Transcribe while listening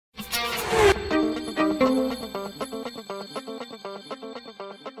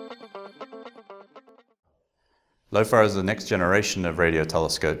LOFAR is the next generation of radio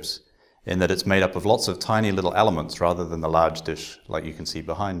telescopes in that it's made up of lots of tiny little elements rather than the large dish like you can see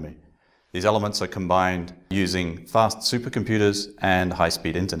behind me. These elements are combined using fast supercomputers and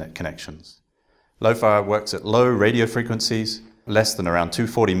high-speed internet connections. LOFAR works at low radio frequencies, less than around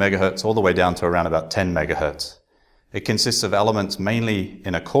 240 megahertz, all the way down to around about 10 megahertz. It consists of elements mainly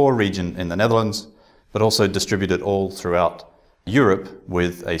in a core region in the Netherlands, but also distributed all throughout Europe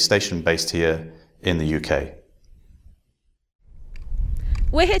with a station based here in the UK.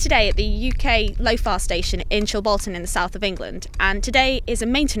 We're here today at the UK LOFAR station in Chilbolton in the south of England, and today is a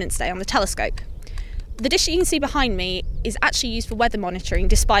maintenance day on the telescope. The dish that you can see behind me is actually used for weather monitoring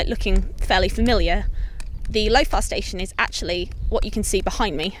despite looking fairly familiar. The LOFAR station is actually what you can see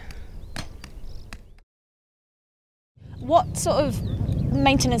behind me. What sort of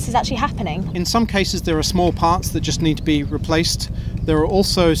maintenance is actually happening? In some cases there are small parts that just need to be replaced. There are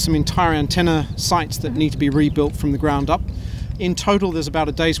also some entire antenna sites that need to be rebuilt from the ground up. In total, there's about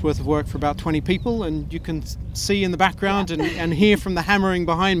a day's worth of work for about 20 people, and you can see in the background and hear from the hammering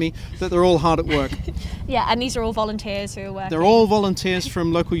behind me that they're all hard at work. Yeah, and these are all volunteers who are working? They're all volunteers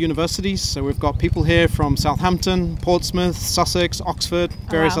from local universities, so we've got people here from Southampton, Portsmouth, Sussex, Oxford,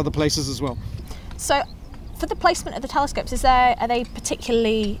 various other places as well. So, for the placement of the telescopes, are they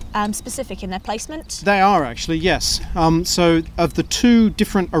particularly specific in their placement? They are actually, yes. So of the two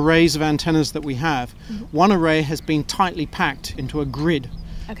different arrays of antennas that we have, one array has been tightly packed into a grid.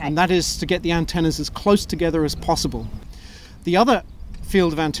 Okay. And that is to get the antennas as close together as possible. The other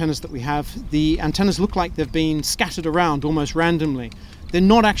field of antennas that we have, the antennas look like they've been scattered around almost randomly. They're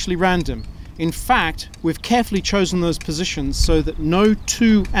not actually random. In fact, we've carefully chosen those positions so that no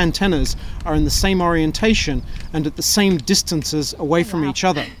two antennas are in the same orientation and at the same distances away from each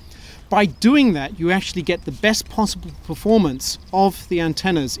other. By doing that, you actually get the best possible performance of the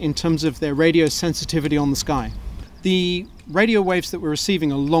antennas in terms of their radio sensitivity on the sky. The radio waves that we're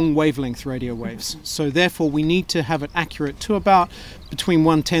receiving are long wavelength radio waves, so therefore we need to have it accurate to about between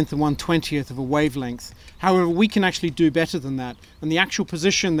 1/10 and 1/20th of a wavelength. However, we can actually do better than that, and the actual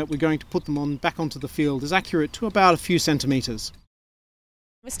position that we're going to put them on back onto the field is accurate to about a few centimetres.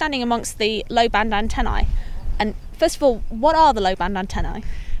 We're standing amongst the low-band antennae, and first of all, what are the low-band antennae?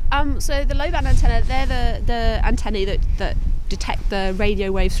 So the low-band antenna, they're the antennae that detect the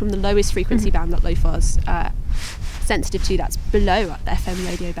radio waves from the lowest frequency band that LOFAR's sensitive to, that's below the FM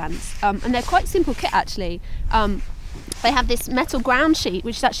radio bands. And they're quite simple kit actually. They have this metal ground sheet,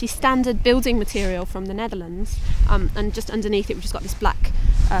 which is actually standard building material from the Netherlands, and just underneath it we've just got this black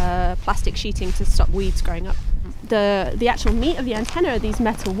plastic sheeting to stop weeds growing up. The actual meat of the antenna are these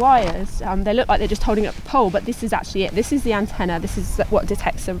metal wires. They look like they're just holding up the pole, but this is actually it. This is the antenna, this is what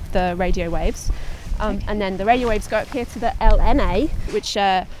detects the radio waves. And then the radio waves go up here to the LNA, which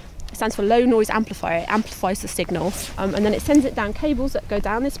stands for low noise amplifier. It amplifies the signal, and then it sends it down cables that go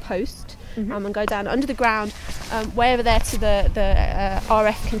down this post and go down under the ground, way over there to the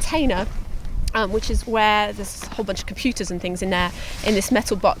RF container, which is where there's a whole bunch of computers and things in there, in this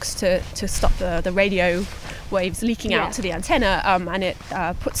metal box to stop the radio waves leaking out to the antenna, and it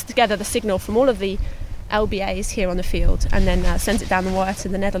puts together the signal from all of the LBAs here on the field, and then sends it down the wire to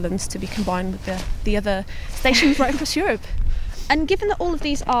the Netherlands to be combined with the other stations right across Europe. And given that all of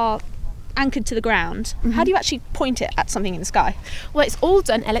these are anchored to the ground, how do you actually point it at something in the sky? Well, it's all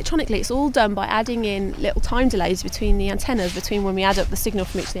done electronically. It's all done by adding in little time delays between the antennas, between when we add up the signal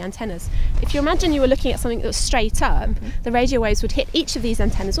from each of the antennas. If you imagine you were looking at something that was straight up, the radio waves would hit each of these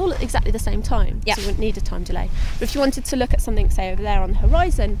antennas all at exactly the same time, so you wouldn't need a time delay. But if you wanted to look at something, say, over there on the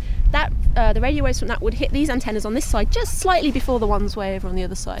horizon, that the radio waves from that would hit these antennas on this side just slightly before the ones way over on the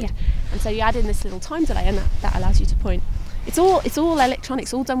other side. And so you add in this little time delay, and that allows you to point. It's all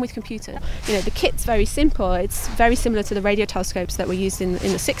electronics, all done with computer. You know, the kit's very simple. It's very similar to the radio telescopes that were used in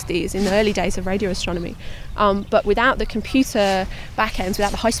the 60s, in the early days of radio astronomy. But without the computer backends, without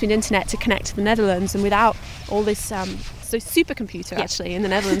the high-speed internet to connect to the Netherlands, and without all this so supercomputer actually in the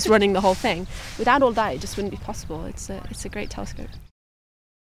Netherlands running the whole thing, without all that, it just wouldn't be possible. It's a great telescope.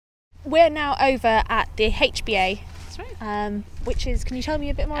 We're now over at the HBA. That's right. Which is, can you tell me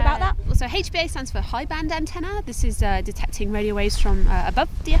a bit more about that? So HBA stands for high band antenna. This is detecting radio waves from above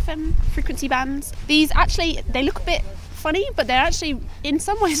the FM frequency bands. These actually, they look a bit funny, but they're actually in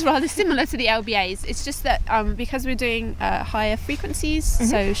some ways rather similar to the LBAs. It's just that because we're doing higher frequencies,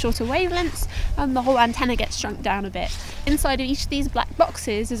 so shorter wavelengths, the whole antenna gets shrunk down a bit. Inside of each of these black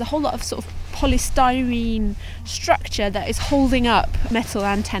boxes is a whole lot of sort of polystyrene structure that is holding up metal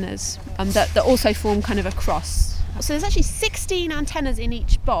antennas that also form kind of a cross. So there's actually 16 antennas in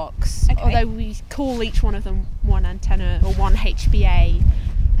each box, Okay. although we call each one of them one antenna or one HBA.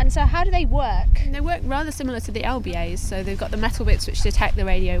 And so how do they work? And they work rather similar to the LBAs, so they've got the metal bits which detect the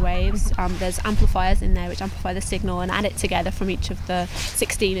radio waves. There's amplifiers in there which amplify the signal and add it together from each of the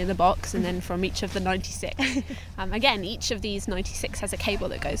 16 in the box and then from each of the 96. Again, each of these 96 has a cable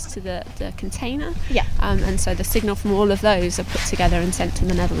that goes to the container. Yeah. And so the signal from all of those are put together and sent to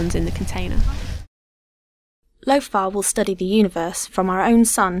the Netherlands in the container. LOFAR will study the universe from our own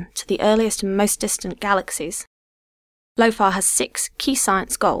sun to the earliest and most distant galaxies. LOFAR has 6 key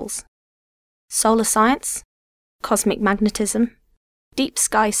science goals: solar science, cosmic magnetism, deep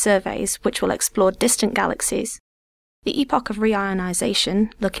sky surveys which will explore distant galaxies, the epoch of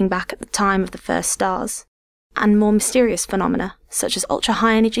reionization looking back at the time of the first stars, and more mysterious phenomena such as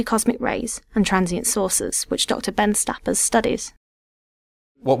ultra-high energy cosmic rays and transient sources which Dr. Ben Stappers studies.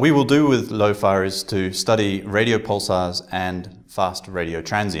 What we will do with LOFAR is to study radio pulsars and fast radio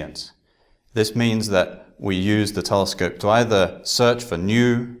transients. This means that we use the telescope to either search for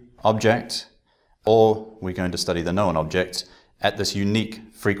new objects, or we're going to study the known objects at this unique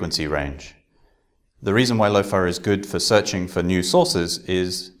frequency range. The reason why LOFAR is good for searching for new sources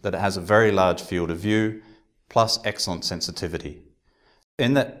is that it has a very large field of view plus excellent sensitivity.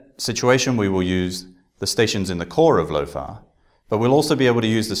 In that situation, we will use the stations in the core of LOFAR, but we'll also be able to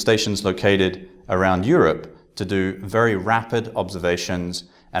use the stations located around Europe to do very rapid observations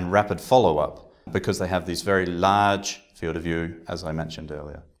and rapid follow-up, because they have these very large field of view, as I mentioned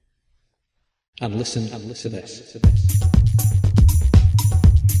earlier. And listen to this.